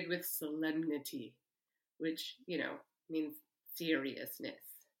treated with solemnity, which means seriousness.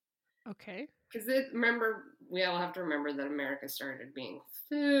 Okay. Because remember, we all have to remember that America started being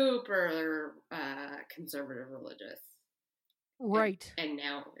super conservative religious, Right. and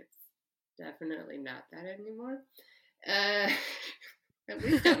now it's definitely not that anymore. At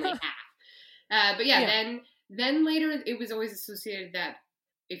least only half. But yeah, then later it was always associated that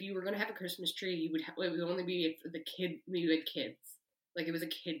if you were going to have a Christmas tree, it would only be if you had kids. Like it was a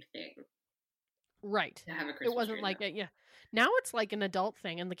kid thing. Right. To have a Christmas It wasn't tree like yeah. Now it's like an adult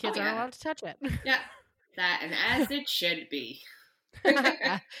thing, and the kids aren't allowed to touch it. Yeah, that and as it should be.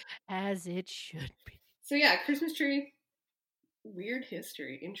 As it should be. So yeah, Christmas tree. Weird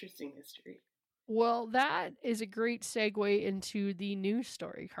history, interesting history. Well, that is a great segue into the news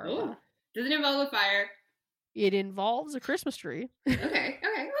story, Carla. Ooh. Does it involve a fire? It involves a Christmas tree. Okay.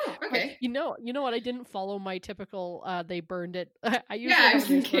 Oh, okay. You know what? I didn't follow my typical. They burned it. I was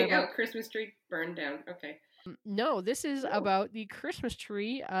thinking, Christmas tree burned down. Okay. No, this is about the Christmas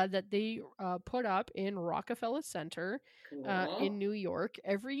tree that they put up in Rockefeller Center in New York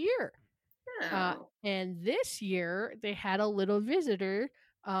every year. Oh. And this year they had a little visitor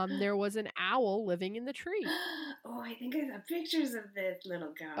There was an owl living in the tree. Oh, I think I saw pictures of this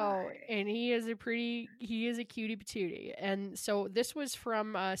little Oh, guy. and he is a cutie patootie. And so this was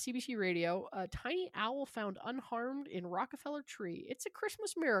from CBC Radio. A tiny owl found unharmed in Rockefeller tree. It's a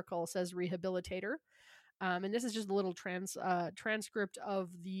Christmas miracle, says rehabilitator. And this is just a little transcript of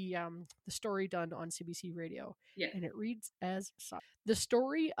the story done on CBC Radio. Yeah. And it reads as such. The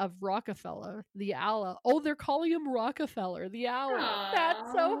story of Rockefeller, the owl. Oh, they're calling him Rockefeller, the owl.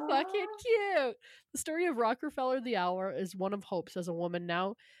 That's so fucking cute. The story of Rockefeller, the owl, is one of hope, says a woman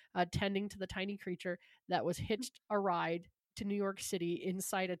now tending to the tiny creature that was hitched a ride to New York City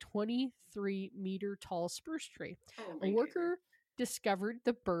inside a 23-meter tall spruce tree. Oh, A worker discovered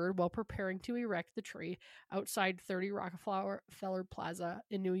the bird while preparing to erect the tree outside 30 Rockefeller Plaza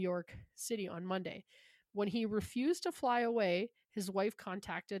in New York City on Monday. When he refused to fly away, his wife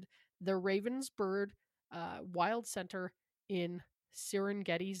contacted the Ravensburg Wild Center in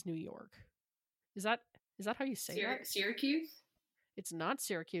Serengeti, New York. Is that how you say that? Syracuse? It's not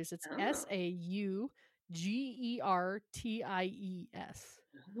Syracuse. It's Saugerties.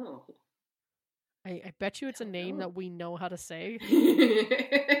 Oh. I bet you it's a name that we know how to say.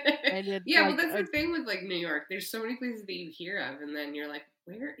 Yeah, well, that's the thing with like New York. There's so many places that you hear of, and then you're like,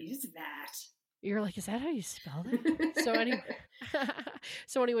 where is that? You're like, is that how you spell it?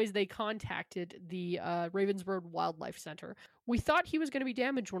 So anyways, they contacted the Ravensburg Wildlife Center. We thought he was going to be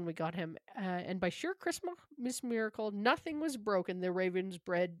damaged when we got him, and by sheer Christmas miracle, nothing was broken. The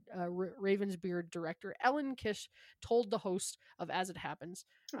Ravensburg director Ellen Kish told the host of As It Happens.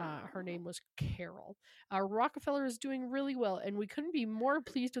 Her name was Carol. Rockefeller is doing really well, and we couldn't be more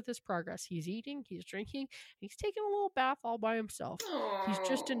pleased with his progress. He's eating, he's drinking, he's taking a little bath all by himself. He's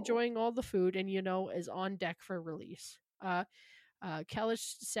just enjoying all the food and, is on deck for release.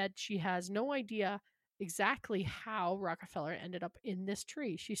 Kellish said she has no idea exactly how Rockefeller ended up in this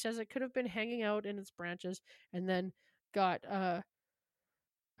tree. She says it could have been hanging out in its branches and then got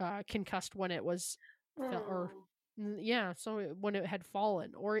concussed when it was so when it had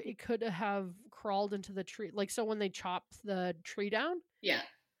fallen, or it could have crawled into the tree, like so when they chop the tree down,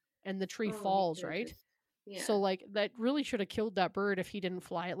 and the tree falls, right? So like that really should have killed that bird if he didn't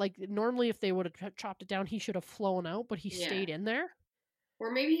fly it. Like normally if they would have chopped it down, he should have flown out, but he stayed in there.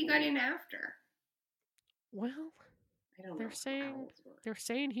 Or maybe he got in after. Well, I don't know. They're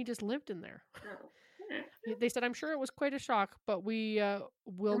saying he just lived in there. Oh. They said, I'm sure it was quite a shock, but we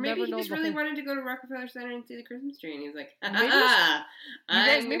will never know. Maybe he just really wanted to go to Rockefeller Center and see the Christmas tree, and he was like,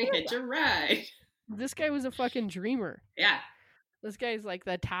 I'm going to hitch a ride. This guy was a fucking dreamer. Yeah. This guy's like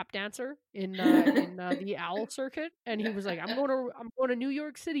the tap dancer in the owl circuit, and he was like, I'm going to New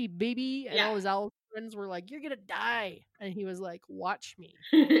York City, baby. And all his owl friends were like, you're going to die. And he was like, watch me.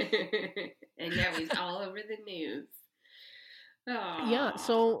 And now he's all over the news. Aww. Yeah,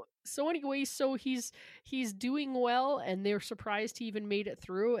 so anyway, so he's doing well, and they're surprised he even made it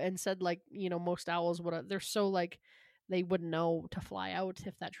through, and said like, most owls would, they're so like, they wouldn't know to fly out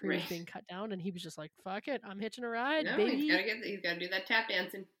if that tree was being cut down, and he was just like, fuck it, I'm hitching a ride, baby. He's got to do that tap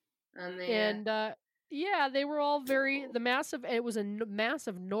dancing on the. And they were all it was a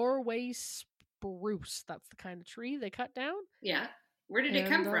massive Norway spruce. That's the kind of tree they cut down. Yeah. Where did it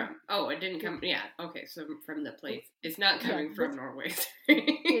come from? Oh, it didn't come. Yeah. Okay. So from the place. It's not coming from Norway.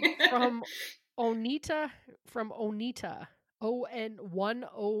 It's from Onita.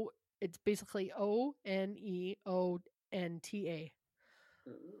 O-N-1-O. It's basically O-N-E-O-N-T-A.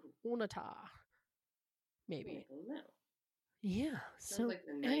 Onita. Maybe. I don't know. Yeah. Sounds like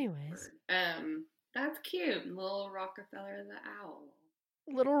the anyways. Bird. That's cute. Little Rockefeller the owl.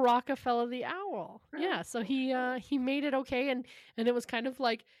 Little Rockefeller the owl. Yeah, so he made it okay, and it was kind of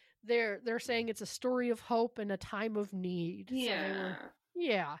like they're saying it's a story of hope in a time of need.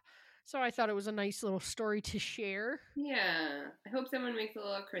 Yeah. So I thought it was a nice little story to share. Yeah. I hope someone makes a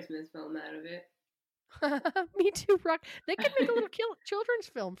little Christmas film out of it. Me too, Rock. They could make a little children's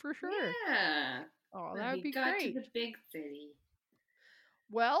film for sure. Yeah. Oh, that would be great. To the big city.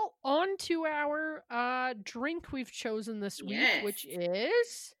 Well, on to our drink we've chosen this week, which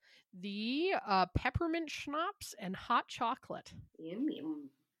is the peppermint schnapps and hot chocolate. Yum, yum.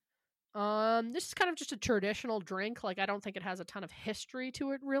 This is kind of just a traditional drink. Like, I don't think it has a ton of history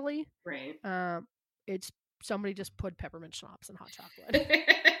to it, really. Right. It's somebody just put peppermint schnapps and hot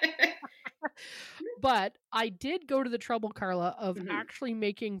chocolate. But I did go to the trouble, Carla, of actually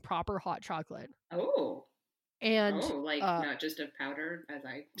making proper hot chocolate. Oh. And Oh, like not just of powder, as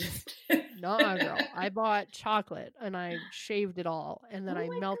I just did. nah, girl, I bought chocolate and I shaved it all, and then Oh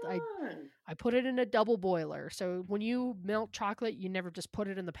my god. I put it in a double boiler. So when you melt chocolate, you never just put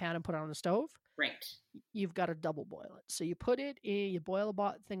it in the pan and put it on the stove. Right. You've got to double boil it. So you put it in, you boil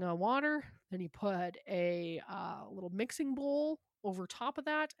a thing of water, then you put a little mixing bowl over top of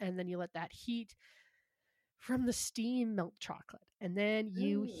that, and then you let that heat from the steam melt chocolate, and then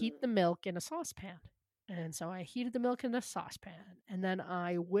you heat Mm. the milk in a saucepan. And so I heated the milk in a saucepan, and then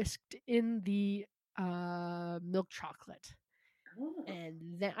I whisked in the milk chocolate, Oh.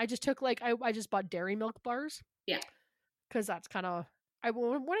 and then I just took I just bought dairy milk bars Yeah. because that's kind of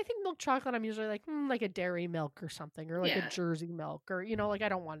when I think milk chocolate, I'm usually like a dairy milk or something, or like a Yeah. Jersey milk, or like I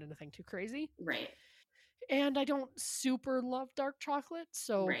don't want anything too crazy, Right. and I don't super love dark chocolate,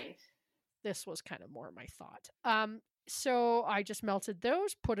 so Right. this was kind of more my thought. So I just melted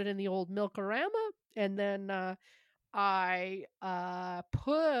those, put it in the old Milkorama, and then I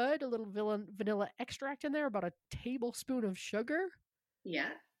put a little vanilla extract in there, about a tablespoon of sugar, Yeah.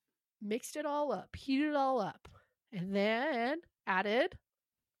 mixed it all up, heated it all up, and then added,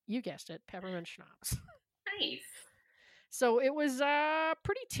 you guessed it, peppermint schnapps. Nice. So it was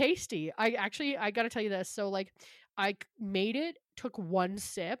pretty tasty. I got to tell you this. So like I made it, took one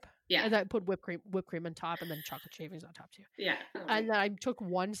sip, Yeah. and then I put whipped cream on top, and then chocolate shavings on top too. Yeah. Oh, And then I took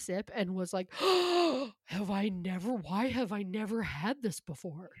one sip and was like, "Oh, why have I never had this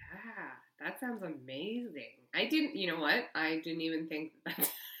before?" yeah. That sounds amazing. I didn't, you know what? I didn't even think that's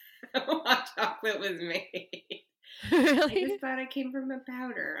how hot chocolate was made. I Really? just thought it came from a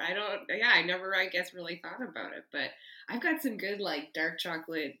powder. I never, I guess, really thought about it. But I've got some good, like, dark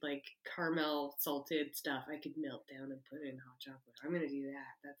chocolate, like, caramel salted stuff I could melt down and put in hot chocolate. I'm going to do that.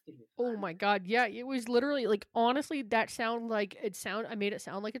 That's going to be Oh fun. my god, yeah, it was literally like, honestly, I made it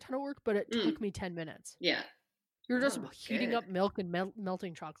sound like a ton of work, but it Mm, took me 10 minutes. yeah. You're just Oh, heating good. up milk and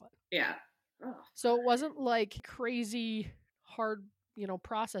melting chocolate. Yeah. Oh, So it wasn't like crazy hard,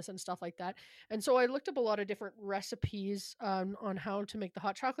 process and stuff like that. And so I looked up a lot of different recipes on how to make the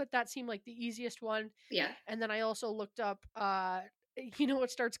hot chocolate. That seemed like the easiest one. yeah. And then I also looked up,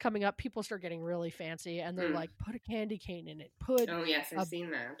 what starts coming up? People start getting really fancy, and they're Mm. like, put a candy cane in it. Put Oh, yes, I've a seen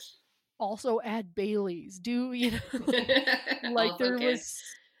that. also add Bailey's. Like Also there good. was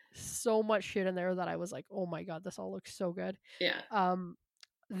so much shit in there that I was like, oh my god, this all looks so good. Yeah. Um,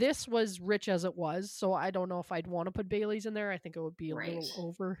 this was rich as it was, so I don't know if I'd want to put Bailey's in there. I think it would be a Right. little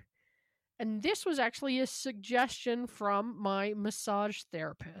over. And this was actually a suggestion from my massage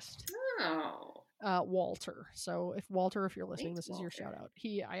therapist, Oh, Walter. So if you're listening, thanks, this is your Walter. shout out.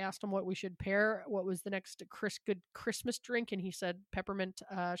 I asked him what we should pair, what was the next good Christmas drink, and he said peppermint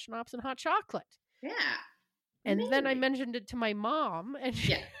schnapps and hot chocolate. Yeah. And then I Amazing. mentioned it to my mom, and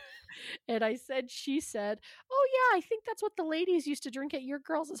Yeah. and she said, "Oh yeah, I think that's what the ladies used to drink at your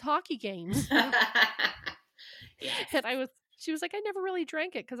girls' hockey games." Yes. And she was like, "I never really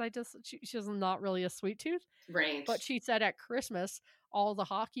drank it because she was not really a sweet tooth." Right. But she said at Christmas, all the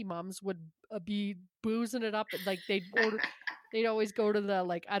hockey moms would be boozing it up, and like they'd always go to the,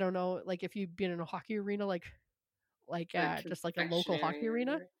 like, I don't know, like if you've been in a hockey arena, like The just like a local hockey confectionery or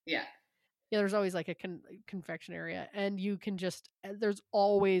arena. whatever. Yeah. Yeah, there's always like a confection area, and you can just there's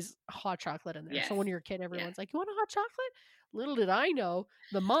always hot chocolate in there. Yes. So when you're a kid, Yeah. everyone's like, "You want a hot chocolate?" Little did I know,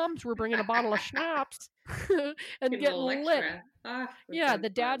 the moms were bringing a bottle of schnapps and Get a getting little lit. extra. Ah, that Yeah, sounds the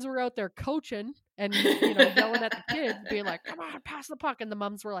dads fun. were out there coaching and yelling at the kids, being like, "Come on, pass the puck," and the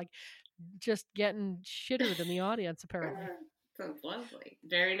moms were like just getting shittered in the audience. Apparently, Sounds lovely.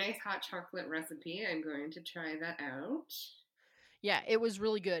 Very nice hot chocolate recipe. I'm going to try that out. yeah, it was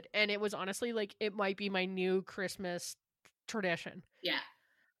really good, and it was honestly like it might be my new Christmas tradition. Yeah.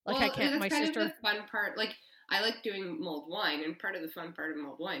 Like I Well, can't. that's My kind of the sister. fun part. Like, I like doing mulled wine, and part of the fun part of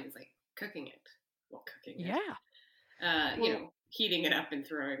mulled wine is like cooking it. Well, cooking it. Yeah. You know, heating it up and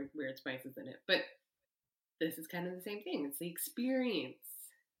throwing weird spices in it. But this is kind of the same thing. It's the experience.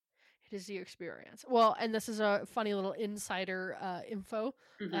 It is the experience. Well, and this is a funny little insider info.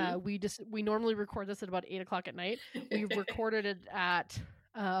 Mm-hmm. We normally record this at about 8:00 at night. We've recorded it at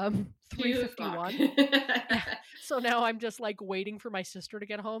 3:51. Yeah. So now I'm just like waiting for my sister to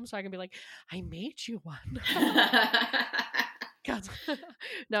get home so I can be like, I made you one. God.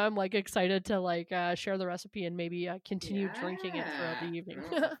 Now I'm like excited to like share the recipe and maybe continue drinking it throughout the evening.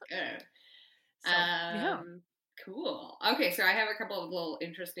 Oh, that's good. So, yeah. Cool. Okay, so I have a couple of little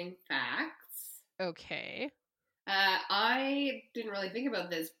interesting facts. Okay. I didn't really think about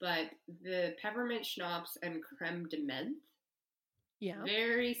this, but the peppermint schnapps and creme de menthe,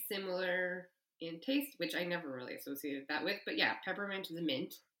 very similar in taste, which I never really associated that with. But yeah, peppermint is a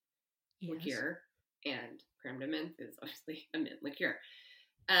mint liqueur, and creme de menthe is obviously a mint liqueur.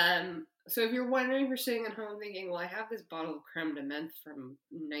 So if you're wondering, if you're sitting at home thinking, well, I have this bottle of creme de menthe from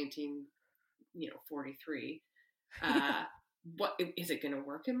 1943. What is it going to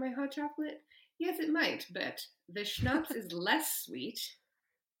work in my hot chocolate? Yes, it might, but the schnapps is less sweet.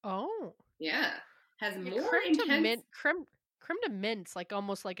 Oh, yeah, has yeah, more intense. Creme de ment's like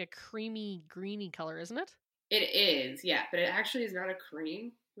almost like a creamy, greeny color, isn't it? It is, yeah, but it actually is not a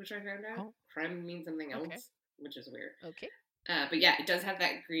cream, which I found out. Oh, Creme means something okay, else, which is weird. okay. But yeah, it does have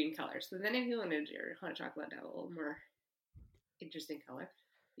that green color. So then, if you wanted your hot chocolate to have a little more interesting color,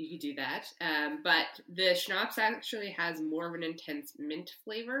 you could do that. But the schnapps actually has more of an intense mint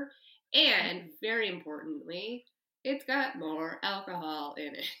flavor, and very importantly, it's got more alcohol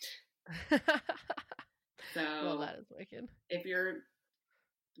in it. So, well, that is wicked. if you're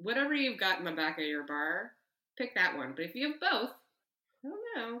whatever you've got in the back of your bar, pick that one. But if you have both, I don't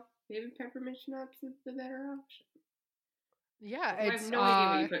know. Maybe peppermint schnapps is the better option. Yeah, I have no idea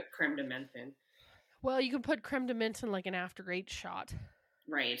what you put creme de menthe in. Well, you can put creme de menthe in like an after eight shot.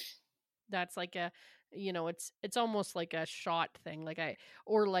 Right. That's like a, it's almost like a shot thing,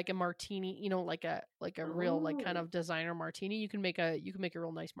 or like a martini, like a real like kind of designer martini. You can make a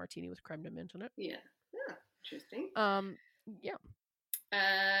real nice martini with creme de menthe in it. Yeah. Yeah. Interesting. Yeah.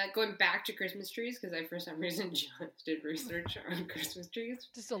 Going back to Christmas trees, because I for some reason just did research on Christmas trees.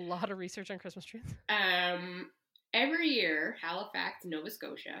 Just a lot of research on Christmas trees. Every year, Halifax, Nova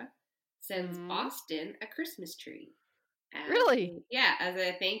Scotia, sends Boston a Christmas tree. Really? Yeah, as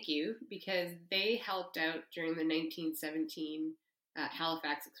a thank you, because they helped out during the 1917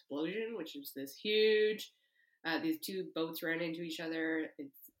 Halifax explosion, which was this huge. These two boats ran into each other.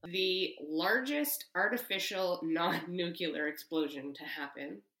 It's the largest artificial non-nuclear explosion to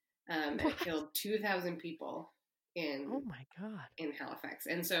happen. It killed 2,000 people oh my god, in Halifax.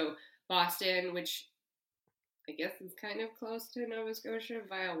 And so Boston, which I guess is kind of close to Nova Scotia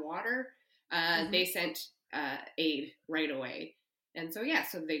via water, they sent aid right away. And so, yeah,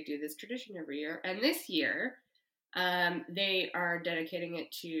 so they do this tradition every year. And this year, they are dedicating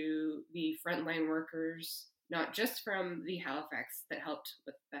it to the frontline workers, not just from the Halifax that helped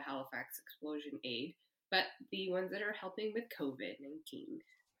with the Halifax explosion aid, but the ones that are helping with COVID-19.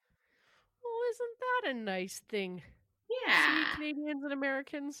 Well, isn't that a nice thing? Yeah. Sweet Canadians and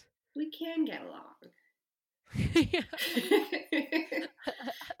Americans. We can get along.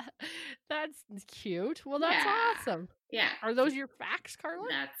 That's cute. Well, that's awesome. Yeah. Are those your facts, Carla?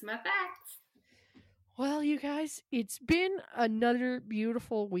 That's my facts. Well, you guys, it's been another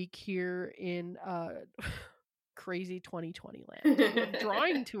beautiful week here in crazy 2020 land. We're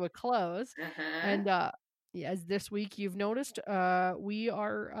drawing to a close. And as this week you've noticed, we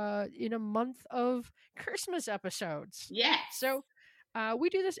are in a month of Christmas episodes. Yes. So we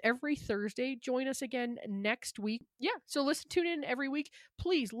do this every Thursday. Join us again next week. Yeah, so tune in every week.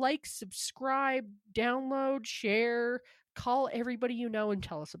 Please like, subscribe, download, share, call everybody you know and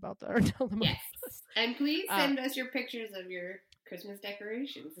tell us about that. Or tell them yes. And please send us your pictures of your Christmas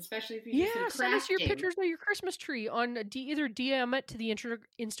decorations, especially if you do some crafting. Send us your pictures of your Christmas tree on either DM it to the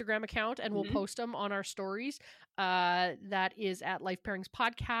Instagram account and we'll post them on our stories. That is at Life Pairings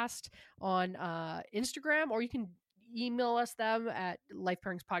Podcast on Instagram, or you can email us them at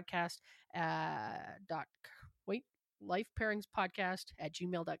lifepairingspodcast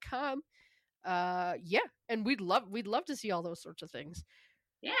lifepairingspodcast@gmail.com. And we'd love to see all those sorts of things.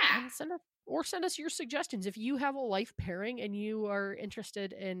 Yeah. And send us your suggestions. If you have a life pairing and you are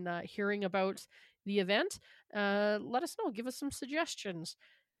interested in hearing about the event, let us know. Give us some suggestions.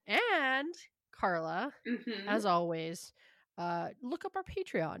 And Carla, as always, look up our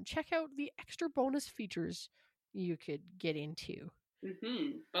Patreon. Check out the extra bonus features you could get into.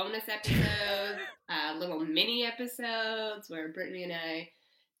 Bonus episodes, little mini episodes where Brittany and I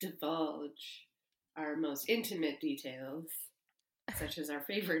divulge our most intimate details, such as our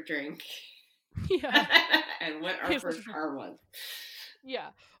favorite drink. Yeah. And what our first car was. Yeah.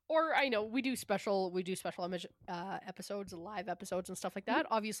 Or I know we do special image episodes, live episodes and stuff like that.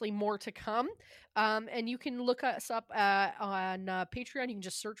 Obviously more to come. And you can look us up on Patreon. You can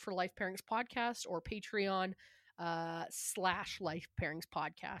just search for Life Pairings Podcast or Patreon /Life Pairings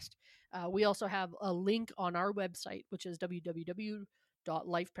Podcast. We also have a link on our website, which is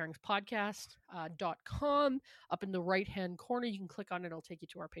www.lifepairingspodcast.com. Up in the right hand corner, you can click on it. It'll take you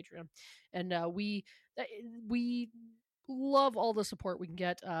to our Patreon. And we love all the support we can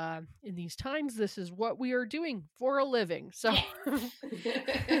get in these times. This is what we are doing for a living. So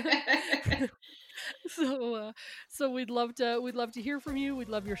so we'd love to hear from you. We'd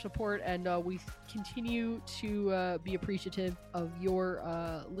love your support, and we continue to be appreciative of your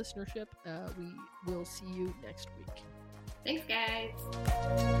listenership. We will see you next week. Thanks, guys.